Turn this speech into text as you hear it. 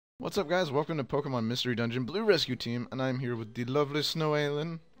What's up, guys? Welcome to Pokemon Mystery Dungeon Blue Rescue Team, and I'm here with the lovely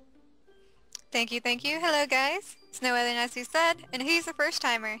Snowaylen. Thank you, thank you. Hello, guys. Snowaylen, as you said, and he's a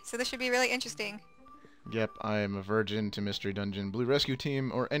first-timer, so this should be really interesting. Yep, I am a virgin to Mystery Dungeon Blue Rescue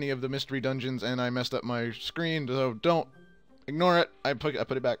Team, or any of the Mystery Dungeons, and I messed up my screen, so don't ignore it. I put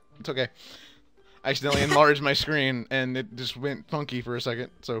it back. It's okay. I accidentally enlarged my screen, and it just went funky for a second,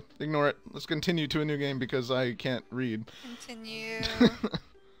 so ignore it. Let's continue to a new game, because I can't read. Continue.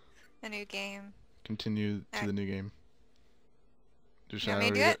 A new game. Continue to the new game. You want me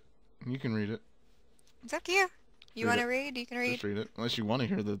to do it? You can read it. It's up to you. You want to read? You can read. Just read it. Unless you want to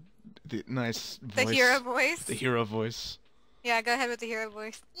hear the nice voice. The hero voice? The hero voice. Yeah, go ahead with the hero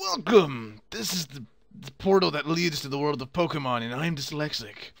voice. Welcome! This is the portal that leads to the world of Pokemon, and I'm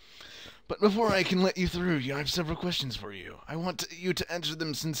dyslexic. But before I can let you through, I have several questions for you. I want you to answer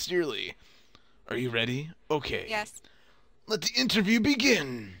them sincerely. Are you ready? Okay. Yes. Let the interview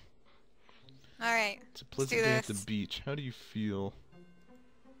begin! Alright. It's a pleasant day at the beach. How do you feel?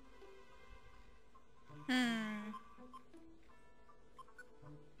 I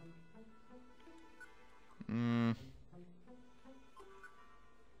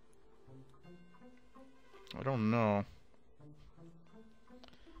don't know.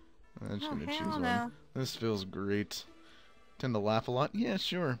 I'm just gonna choose one. This feels great. Tend to laugh a lot? Yeah,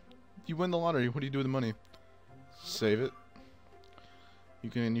 sure. If you win the lottery, what do you do with the money? Save it.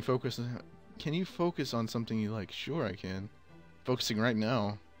 You focus. Can you focus on something you like? Sure, I can. Focusing right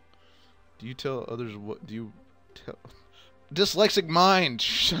now. Do you tell others what? Do you tell? Dyslexic mind.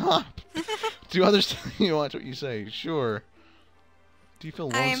 Shut up. Do others tell you watch what you say? Sure. Do you feel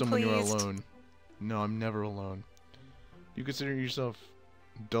lonesome when you are alone? No, I'm never alone. Do you consider yourself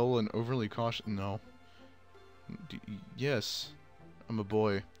dull and overly cautious? No. Yes. I'm a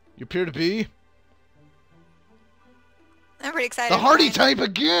boy. You appear to be? I'm pretty excited. The hardy type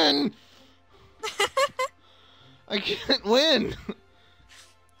again! I can't win!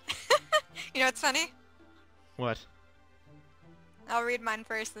 You know what's funny? What? I'll read mine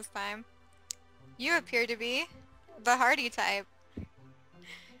first this time. You appear to be the hardy type.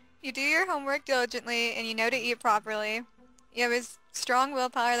 You do your homework diligently and you know to eat properly. You have a strong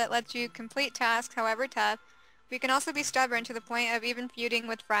willpower that lets you complete tasks, however tough. But you can also be stubborn to the point of even feuding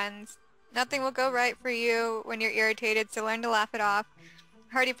with friends. Nothing will go right for you when you're irritated, so learn to laugh it off.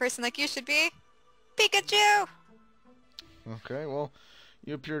 A hardy person like you should be Pikachu! Okay, well,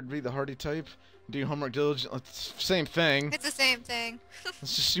 you appear to be the hardy type. Do your homework diligently. It's the same thing. It's the same thing.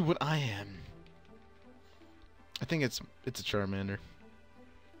 Let's just see what I am. I think it's a Charmander.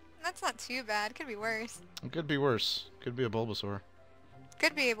 That's not too bad. Could be worse. It could be worse. Could be a Bulbasaur.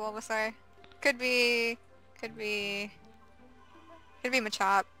 Could be a Bulbasaur. Could be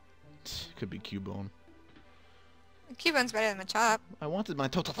Machop. Could be Cubone. Cubone's better than Machop. I wanted my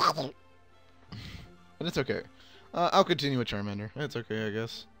total, but it's okay. I'll continue with Charmander. It's okay, I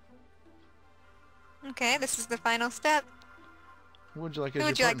guess. Okay, this is the final step. Who would you like Who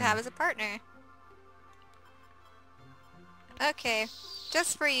would you like to have as a partner? Okay,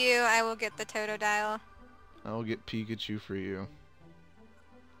 just for you, I will get the Totodile. I will get Pikachu for you.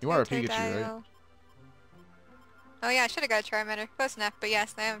 You are a Pikachu, right? Oh yeah, I should have got a Charmander. Close enough, but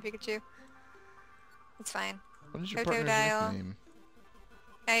yes, I am a Pikachu. It's fine. What is your partner's name?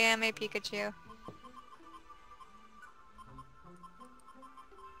 I am a Pikachu.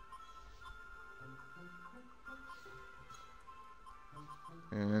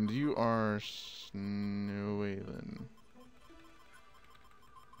 And you are Snowaylen.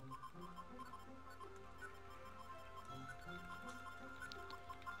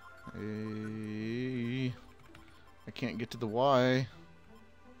 I can't get to the Y.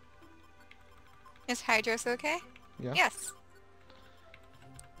 Is Hydros okay? Yeah. Yes.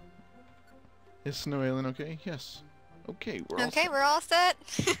 Is Snowaylen okay? Yes. Okay, we're all set. We're all set.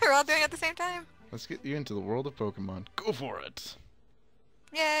 We're all doing it at the same time. Let's get you into the world of Pokemon. Go for it!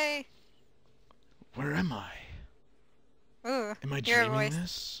 Yay! Where am I? Ooh, am I dreaming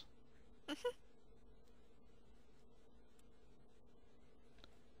this?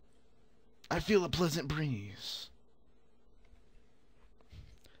 I feel a pleasant breeze.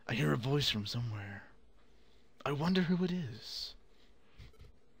 I hear a voice from somewhere. I wonder who it is.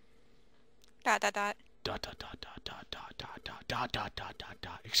 Dot dot dot. Dot dot dot dot dot dot dot dot dot dot dot dot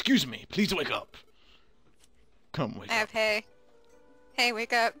dot. Excuse me, please wake up. Come wake up. Hey. Hey,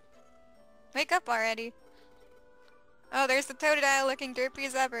 wake up. Wake up already. Oh, there's the Totodile looking derpy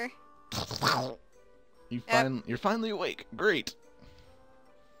as ever. You're finally awake. Great.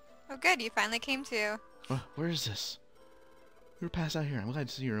 Oh good, you finally came to. Where is this? You were passed out here. I'm glad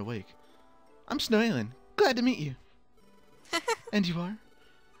to see you're awake. I'm Snowaylen. Glad to meet you. And you are?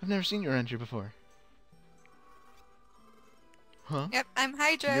 I've never seen your entry before. Huh? Yep, I'm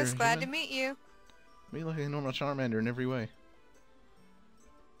Hydros. Glad to human? meet you. Me like a normal Charmander in every way.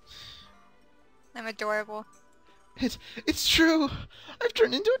 I'm adorable. It's true! I've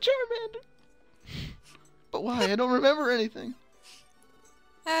turned into a Charmander! But why? I don't remember anything.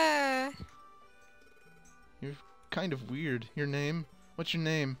 You're kind of weird. Your name? What's your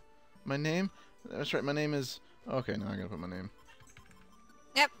name? My name? That's right, my name is... Okay, now I gotta put my name.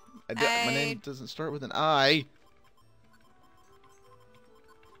 Yep. My name doesn't start with an I.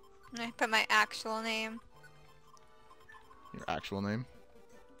 I put my actual name. Your actual name?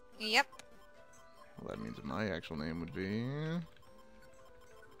 Yep. Well, that means that my actual name would be...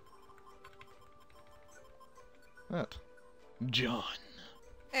 that. John.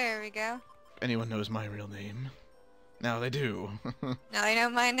 There we go. Anyone knows my real name? Now they do. Now they know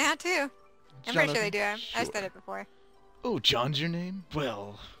mine now too. I'm pretty sure they do. I've Sure. said it before. Oh, John's your name?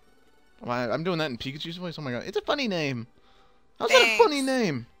 Well, I'm doing that in Pikachu's voice? Oh my god, it's a funny name! How's that a funny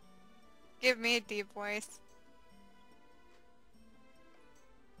name? Give me a deep voice.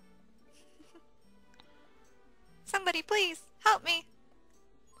 Somebody please help me!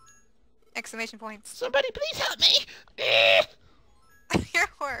 Exclamation points. Somebody please help me! You're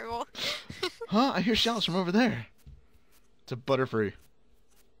horrible. Huh? I hear shouts from over there. It's a Butterfree.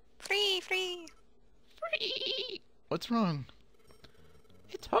 Free! Free! What's wrong?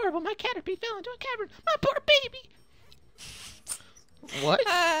 It's horrible. My Caterpie fell into a cavern. My poor baby! What?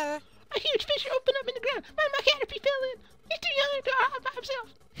 A huge fissure opened up in the ground. My Caterpie fell in. He's too young to go out by himself.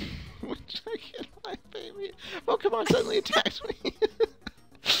 Which I get my baby. Pokemon suddenly attacked me.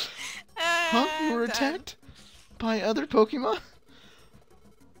 Huh? You were attacked? By other Pokemon?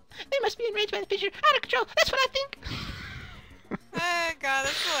 They must be enraged by the fissure. Out of control. That's what I think. Oh god,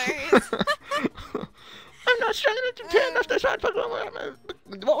 that's hilarious. I'm not strong enough to turn off this hard Pokemon.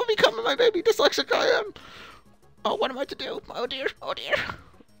 What will become of my baby? Dyslexic I am. Oh, what am I to do? Oh dear. Oh dear.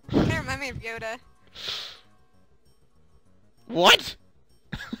 Kind of remind me of Yoda. What?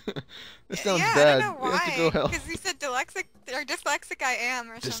 This sounds bad. I don't know We have to go why. help. Because you said dyslexic I am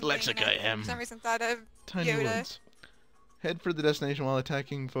or something. Dyslexic I am. For some reason thought of Tiny Yoda. words. Head for the destination while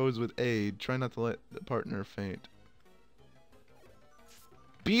attacking foes with aid. Try not to let the partner faint.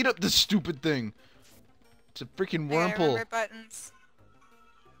 Beat up the stupid thing. It's a freaking I Wurmple. remember buttons.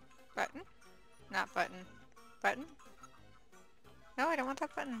 Button? Not button. Button? No, I don't want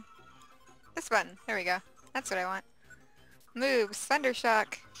that button. This button. There we go. That's what I want. Moves.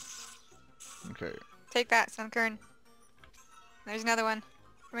 Thundershock. Okay. Take that, Sunkern. There's another one.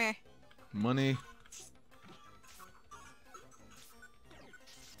 Come here. Money.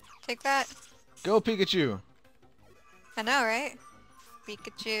 Take that. Go Pikachu. I know, right?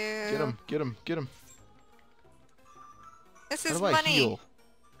 Pikachu. Get him. Get him. Get him. This How is do I money. heal?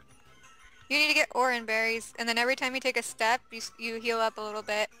 You need to get Oran berries, and then every time you take a step, you heal up a little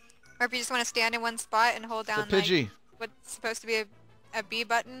bit. Or if you just want to stand in one spot and hold down The Pidgey. like what's supposed to be a B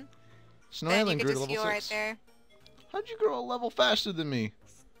button, then Snowaylen you can grew to just level heal 6. right there. How'd you grow a level faster than me?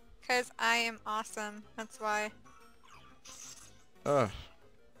 Cause I am awesome. That's why. Ugh.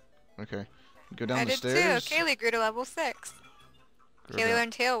 Okay. Go down I the did stairs. too. Kaylee grew to level 6. Grow Kaylee down.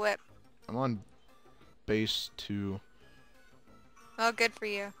 learned Tail Whip. I'm on base 2. Well, good for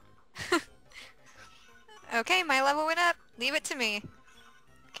you. Okay, my level went up. Leave it to me.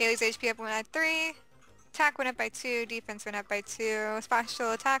 Kaylee's HP up went up 3. Attack went up by 2. Defense went up by 2.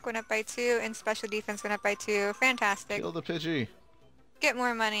 Special attack went up by 2. And special defense went up by 2. Fantastic. Kill the Pidgey. Get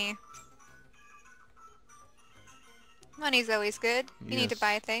more money. Money's always good. You need to Yes.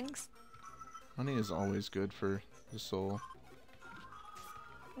 buy things. Money is always good for the soul.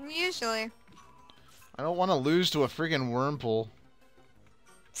 Usually. I don't want to lose to a friggin' Wurmple.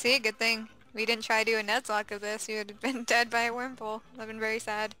 See, good thing. We didn't try to do a Nuzlocke of this. You would have been dead by a Wurmple. I've been very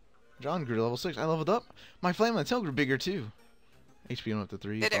sad. John grew to level 6. I leveled up. My flame on my tail grew bigger too. HP went up to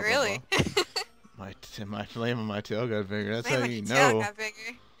 3. Did blah, it blah, really? blah. My flame on my tail got bigger. That's Flame how on you your tail know. got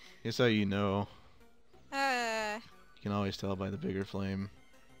bigger. That's how you know. You You can always tell by the bigger flame.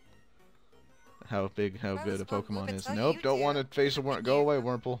 How good a Pokemon is. tell Nope, you don't to. want to face a Wurmple. Go away,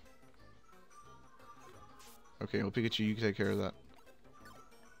 Wurmple. Okay, well, Pikachu, you can take care of that.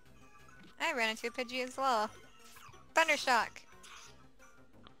 I ran into a Pidgey as well. Thundershock.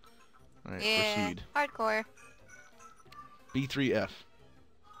 Alright, Yeah, proceed. hardcore. B3F.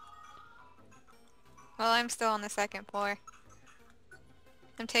 Well, I'm still on the 2nd floor.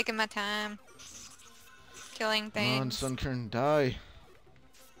 I'm taking my time. Killing Come on, things. Sunkern, die.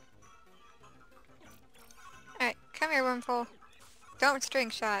 Alright, come here, Wurmple. Don't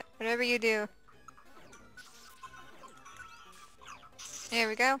string shot. Whatever you do. There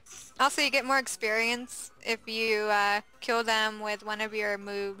we go. Also, you get more experience if you kill them with one of your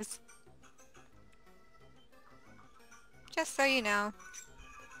moves. Just so you know.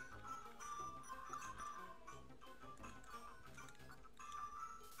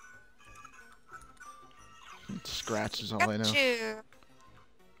 Scratch is all I know. You.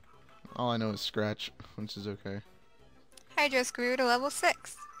 All I know is scratch, which is okay. Hydros grew to level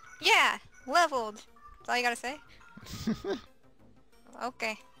 6. Yeah! Leveled! That's all you gotta say?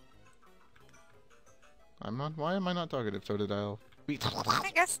 Okay. I'm not. Why am I not talkative, Totodile?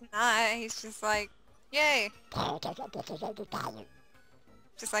 I guess not. He's just like, yay!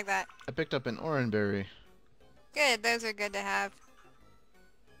 Just like that. I picked up an oranberry. Good, those are good to have.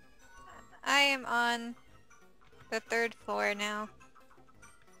 I am on the 3rd floor now.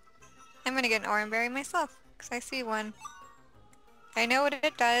 I'm gonna get an oranberry myself, because I see one. I know what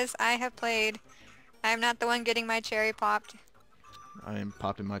it does. I have played. I'm not the one getting my cherry popped. I am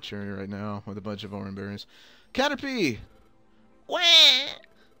popping my cherry right now with a bunch of oranberries. Caterpie! Wah!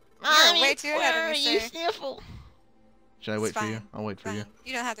 You're way too ahead of me, you sir. sniffle. Should I It's wait for fine. you? I'll wait for you. Fine.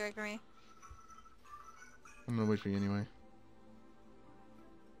 You don't have to wait for me. I'm gonna wait for you anyway.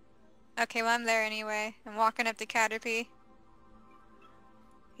 Okay, well I'm there anyway. I'm walking up to Caterpie.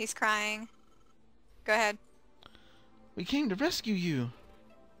 He's crying. Go ahead. We came to rescue you.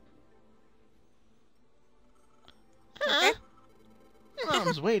 Huh? Okay. Your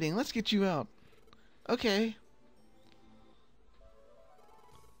mom's waiting. Let's get you out. Okay.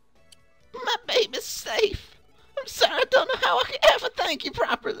 My baby's safe. I'm sorry, I don't know how I could ever thank you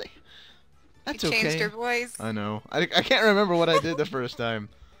properly. That's You changed okay. your voice. I know. I can't remember what I did the first time.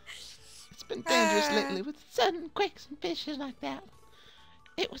 It's been dangerous lately with sudden quakes and fishes like that.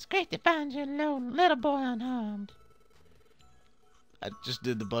 It was great to find your lone little boy unharmed. I just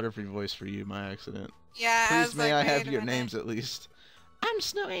did the Butterfree voice for you, my accident. Yeah, I Please was may like, I have wait a your minute. names at least. I'm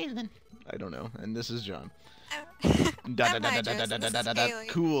Snowaylen. I don't know. And this is John. I'm Da da da da Hydros, da da and da this da is da da. Kaylee.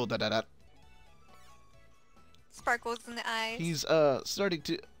 Cool. Da da da. Sparkles in the eyes. He's starting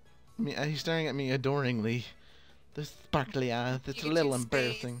to. He's staring at me adoringly. The sparkly eyes. It's a You little choose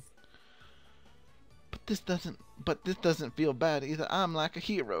embarrassing. But this doesn't feel bad either. I'm like a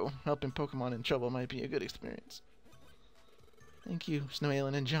hero. Helping Pokemon in trouble might be a good experience. Thank you,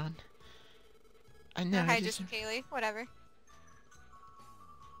 Snowaylen and John. I know. No, Hydros and Kaylee. Whatever.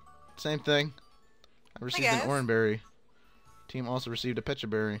 Same thing. I received an guess. Oranberry. Team also received a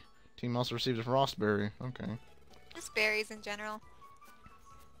Pechaberry. Team also received a Frostberry. Okay. Just berries in general.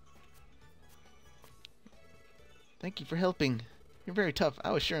 Thank you for helping. You're very tough.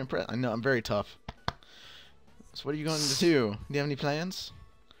 I was sure impressed. I know, I'm very tough. So what are you going to do? Do you have any plans?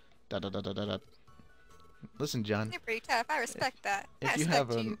 Da da da da da da. Listen, John. You're pretty tough. I respect that. I If you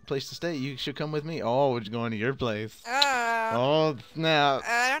respect have a you. place to stay, you should come with me. Oh, we're going to your place. Oh. Oh, snap.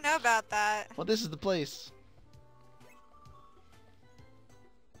 I don't know about that. Well, this is the place.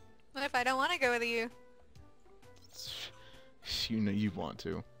 What if I don't want to go with you? You know you want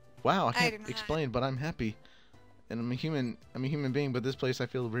to. Wow, I I can't do not. explain, but I'm happy. And I'm a human being, but this place I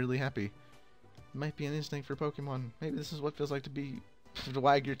feel really happy. It might be an instinct for Pokemon. Maybe this is what it feels like to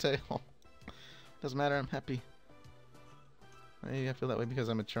wag your tail. Doesn't matter, I'm happy. Maybe I feel that way because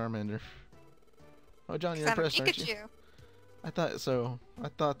I'm a Charmander. Oh, John, you're I'm a impressed, aren't you? Pikachu. I thought so. I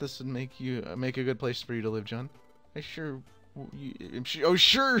thought this would make you make a good place for you to live, John. Oh,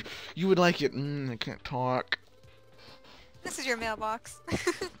 sure, you would like it. I can't talk. This is your mailbox.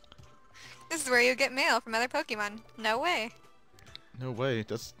 This is where you get mail from other Pokemon. No way. No way.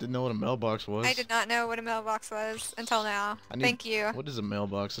 Didn't know what a mailbox was. I did not know what a mailbox was until now. Thank you. What is a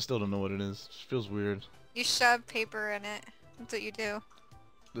mailbox? I still don't know what it is. It feels weird. You shove paper in it. That's what you do.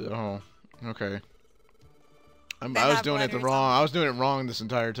 Oh, okay. I They was have doing it letters wrong. on I was doing it wrong this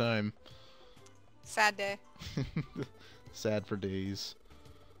entire time. Sad day. Sad for days.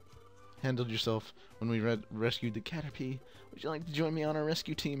 Handled yourself when we rescued the Caterpie. Would you like to join me on our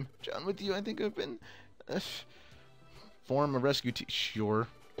rescue team? John, with you, I think I've been... form a rescue team. Sure.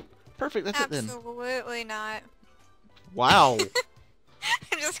 Perfect, that's it then. Absolutely not. Wow.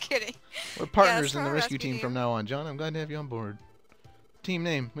 I'm just kidding. We're partners Yes, in the we're a rescue rescue team from team. now on. John, I'm glad to have you on board. Team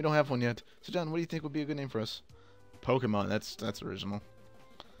name. We don't have one yet. So, John, what do you think would be a good name for us? Pokemon. That's original.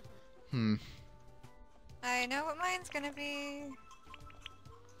 I know what mine's gonna be.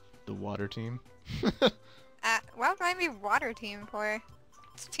 The water team. Why would mine be water team for?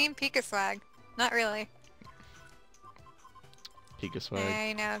 It's Team Pikaswag. Not really. Pikaswag.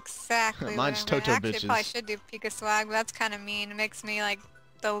 I know exactly. Mine's what I'm Toto gonna... Actually, bitches. I probably should do Pikaswag, but that's kind of mean. It makes me like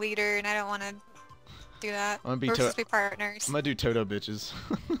the leader, and I don't want to do that. I'm gonna be We're supposed to be partners. I'm gonna do Toto bitches.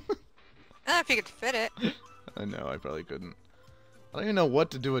 I don't know if you could fit it. I know, I probably couldn't. I don't even know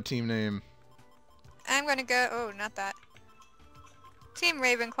what to do with team name. I'm gonna go... Oh, not that. Team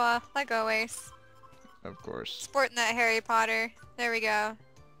Ravenclaw, like always. Of course. Sporting that Harry Potter. There we go.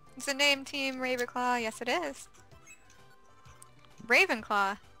 It's a name, Team Ravenclaw. Yes, it is.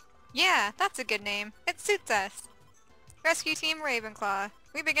 Ravenclaw. Yeah, that's a good name. It suits us. Rescue Team Ravenclaw.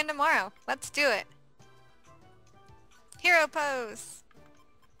 We begin tomorrow. Let's do it. Hero pose.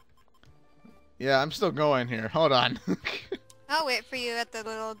 Yeah, I'm still going here. Hold on. I'll wait for you at the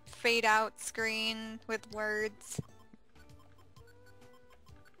little fade out screen with words.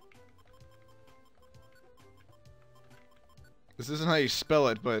 This isn't how you spell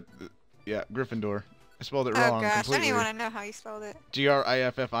it, but yeah, Gryffindor. I spelled it Oh wrong gosh, completely. I don't even want to know how you spelled it.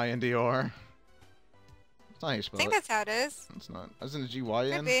 Griffindor. That's not how you spell I think it. that's how it is. It's not. Isn't it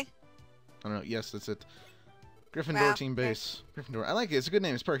G-Y-N? Could be. I don't know. Yes, that's it. Gryffindor Wow, team okay. base. Gryffindor. I like it. It's a good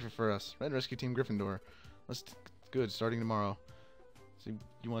name. It's perfect for us. Red Rescue Team Gryffindor. Good. Starting tomorrow. So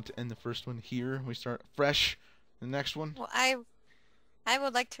you want to end the first one here? We start fresh. The next one. Well, I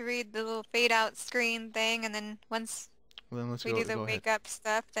would like to read the little fade out screen thing, and then once Well, then let's we go. do the Go wake ahead. up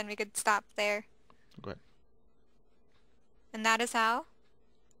stuff, then we could stop there. Go ahead. And that is how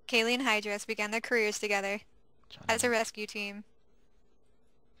Kaylee and Hydros began their careers together as a China. rescue team.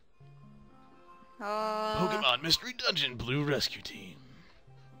 Oh, Pokemon Mystery Dungeon Blue Rescue Team.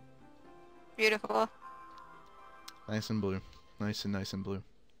 beautiful. Nice and blue. Nice and blue.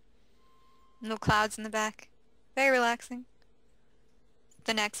 No clouds in the back. Very relaxing.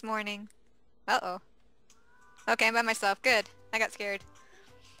 The next morning. Uh-oh. Okay, I'm by myself. Good. I got scared.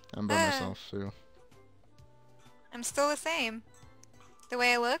 I'm by myself too. I'm still the same. The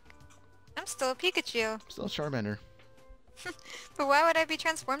way I look, I'm still a Pikachu. Still a Charmander. But why would I be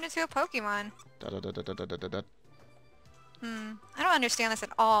transformed into a Pokemon? Da da da da da da da da. I don't understand this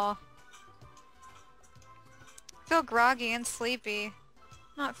at all. I feel groggy and sleepy.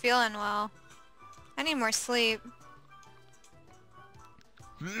 Not feeling well. I need more sleep.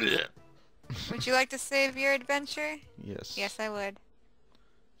 Would you like to save your adventure? Yes. Yes, I would.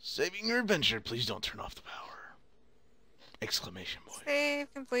 Saving your adventure. Please don't turn off the power. Exclamation point.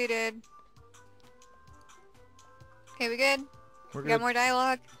 Save completed. Okay, we good? We're We got good. more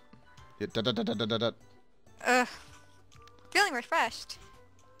dialogue? Yeah, da da da da da da da. Ugh. Feeling refreshed.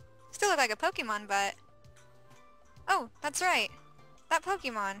 Still look like a Pokemon, but... Oh, that's right. That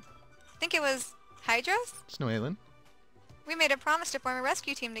Pokemon. I think it was Hydros? Snowaylen. We made a promise to form a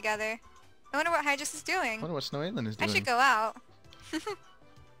rescue team together. I wonder what Hydros is I doing. wonder what Snowaylen is I doing. should go out.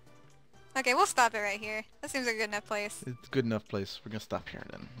 Okay, we'll stop it right here. That seems like a good enough place. It's a good enough place. We're gonna stop here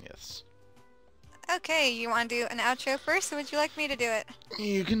then. Yes. Okay, you want to do an outro first, or would you like me to do it?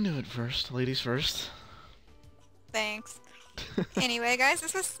 You can do it first. Ladies first. Thanks. Anyway, guys,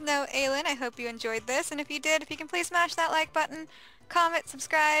 this was Snowaylen. I hope you enjoyed this, and if you did, if you can please smash that like button, comment,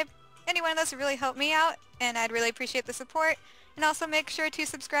 subscribe. Any one of those would really help me out, and I'd really appreciate the support. And also make sure to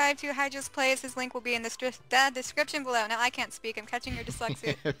subscribe to HydrosPlays. His link will be in the description below. Now, I can't speak. I'm catching your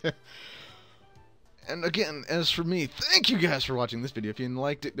dyslexia. And again, as for me, thank you guys for watching this video. If you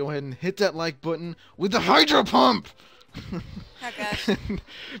liked it, go ahead and hit that like button with the Hydro Pump! Oh, gosh.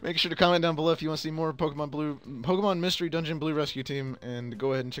 Make sure to comment down below if you want to see more Pokemon Mystery Dungeon Blue Rescue Team, and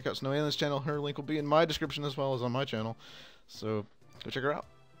go ahead and check out Snowaylen's channel. Her link will be in my description as well as on my channel. So, go check her out.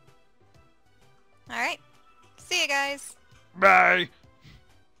 Alright. See you guys. Bye!